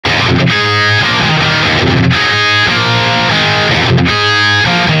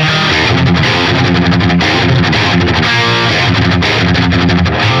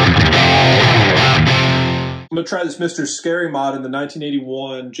gonna try this Mr. Scary mod in the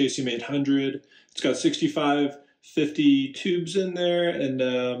 1981 JCM 800. It's got 6550 tubes in there,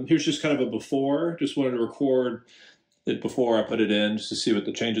 and here's just kind of a before. Just wanted to record it before I put it in, just to see what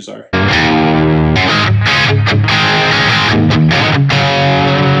the changes are.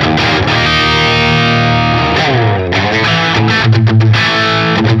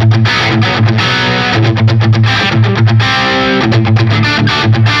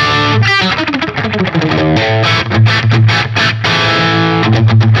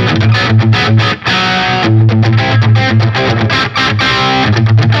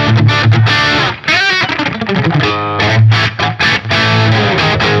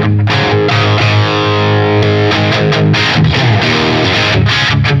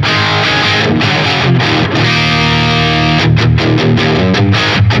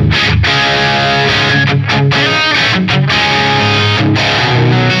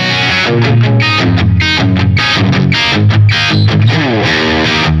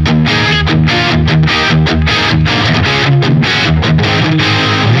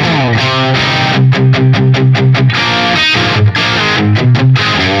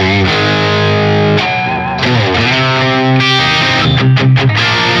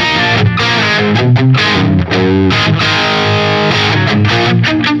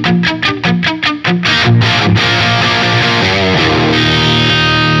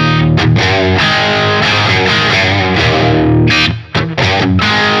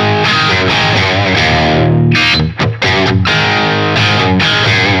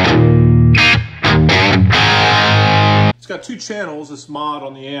 Got two channels, this mod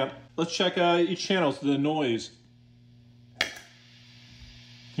on the amp. Let's check each channel's the noise.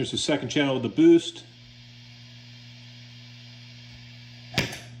 Here's the second channel with the boost.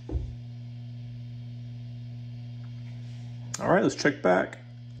 All right, let's check back.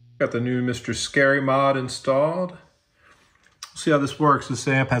 Got the new Mr. Scary mod installed. See how this works. This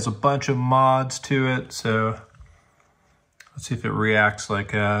amp has a bunch of mods to it, so let's see if it reacts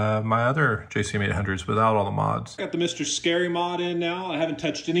like my other JCM 800s without all the mods. Got the Mr. Scary mod in now. I haven't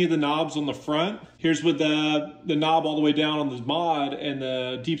touched any of the knobs on the front. Here's with the knob all the way down on the mod and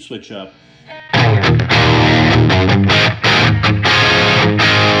the deep switch up.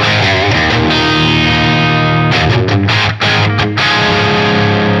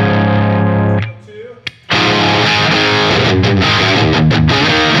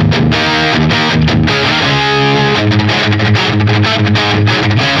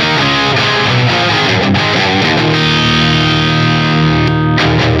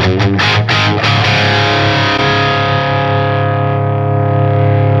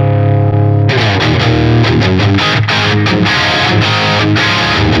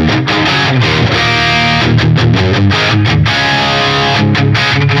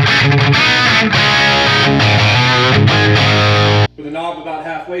 With the knob about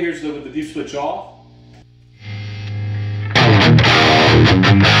halfway, here's with the deep switch off.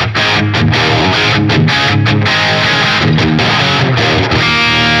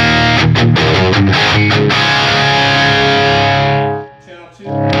 Channel 2.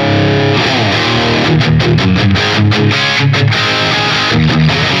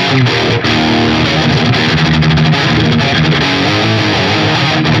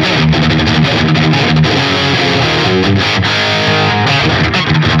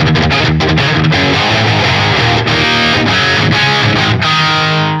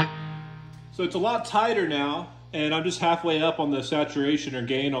 So it's a lot tighter now, and I'm just halfway up on the saturation or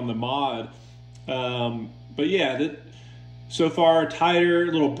gain on the mod. But yeah, so far tighter,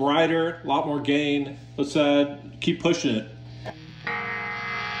 a little brighter, a lot more gain. Let's keep pushing it.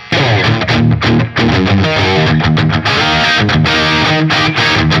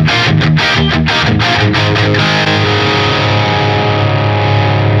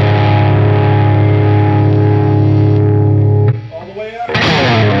 All the way up.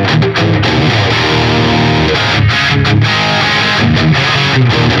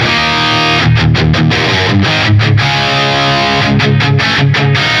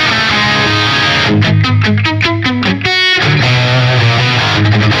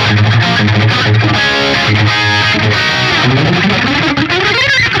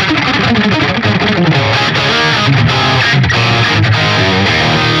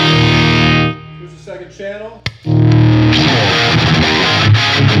 Here's the second channel.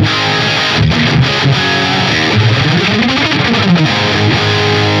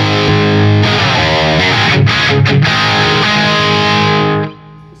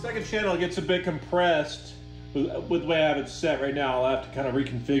 The second channel gets a bit compressed with the way I have it set right now. I'll have to kind of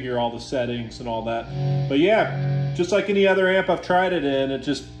reconfigure all the settings and all that. But yeah, just like any other amp I've tried it in, it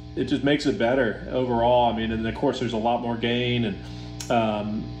just it just makes it better overall. I mean, and of course there's a lot more gain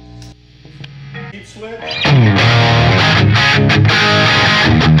and deep switch.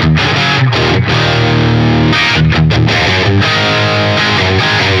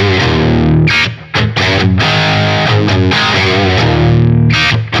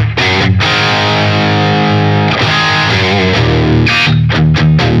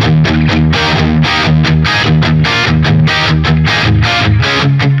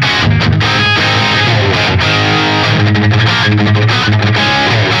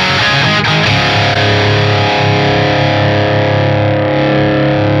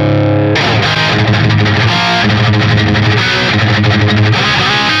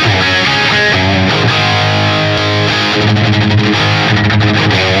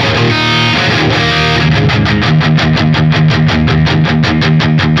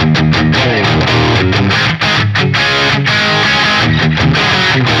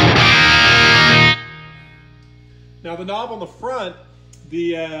 Now the knob on the front,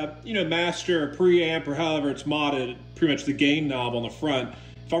 the master or preamp or however it's modded, pretty much the gain knob on the front.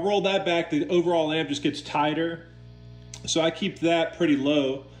 If I roll that back, the overall amp just gets tighter. So I keep that pretty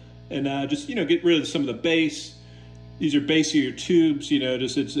low and just get rid of some of the bass. These are bassier tubes,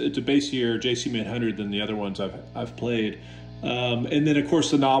 just it's a bassier JCM 800 than the other ones I've played. And then of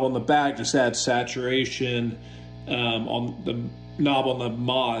course the knob on the back just adds saturation. On the knob on the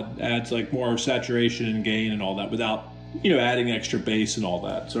mod adds like more saturation and gain and all that without adding extra bass and all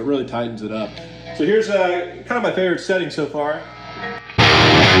that. So it really tightens it up. So here's kind of my favorite setting so far.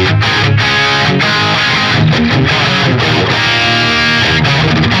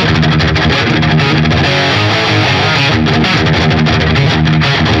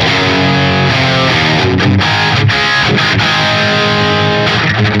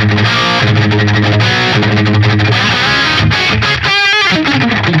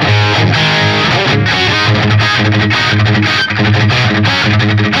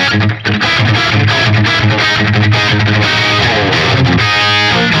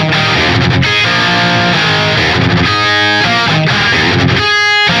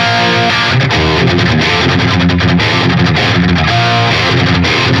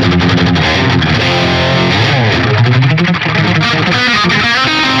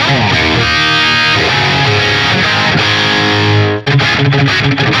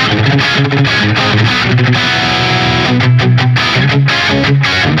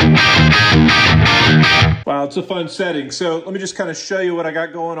 Wow, it's a fun setting. So let me just kind of show you what I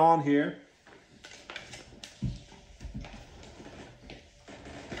got going on here.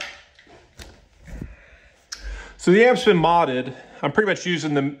 So the amp's been modded. I'm pretty much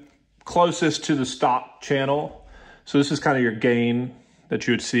using the closest to the stock channel. So this is kind of your gain that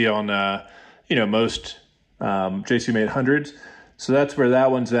you would see on most JCM 800s. So that's where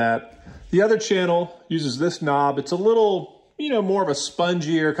that one's at. The other channel uses this knob. It's a little, more of a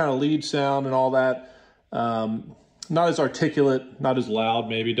spongier kind of lead sound and all that. Not as articulate, not as loud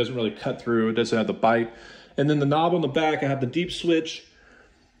maybe. It doesn't really cut through. It doesn't have the bite. And then the knob on the back, I have the deep switch.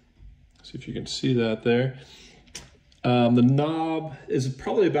 See if you can see that there. The knob is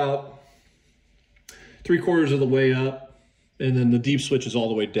probably about 3/4 of the way up, and then the deep switch is all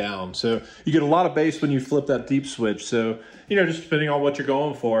the way down. So you get a lot of bass when you flip that deep switch. So, just depending on what you're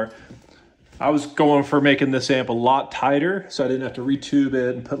going for. I was going for making this amp a lot tighter, so I didn't have to retube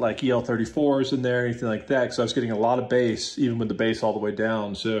it and put like EL34s in there or anything like that, because I was getting a lot of bass, even with the bass all the way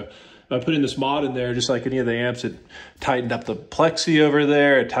down. So by putting this mod in there, just like any of the amps, it tightened up the plexi over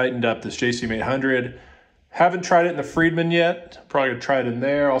there, it tightened up this JCM 800. Haven't tried it in the Friedman yet. Probably gonna try it in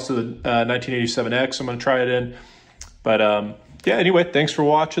there. Also the 1987X, I'm gonna try it in. But yeah, anyway, thanks for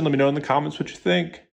watching. Let me know in the comments what you think.